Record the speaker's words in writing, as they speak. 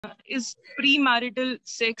Is premarital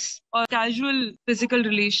sex or casual physical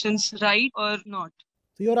relations right or not?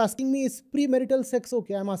 So you're asking me, is premarital sex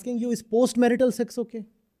okay? I'm asking you, is postmarital sex okay?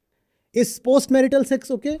 Is postmarital sex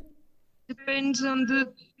okay? Depends on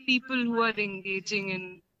the people who are engaging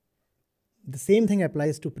in. The same thing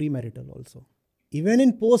applies to premarital also. Even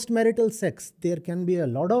in postmarital sex, there can be a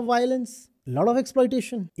lot of violence, a lot of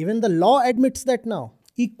exploitation. Even the law admits that now.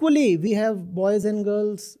 Equally, we have boys and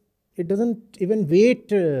girls. It doesn't even wait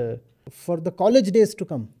for the college days to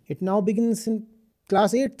come. It now begins in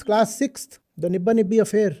class 8th, class 6th, the nibba nibbi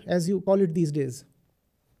affair, as you call it these days.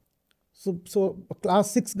 So a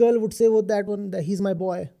class 6 girl would say, oh, that one, he's my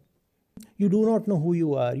boy. You do not know who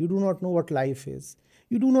you are. You do not know what life is.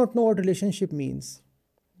 You do not know what relationship means.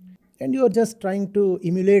 And you are just trying to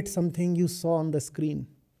emulate something you saw on the screen.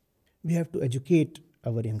 We have to educate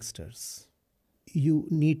our youngsters. You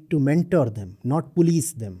need to mentor them, not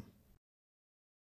police them.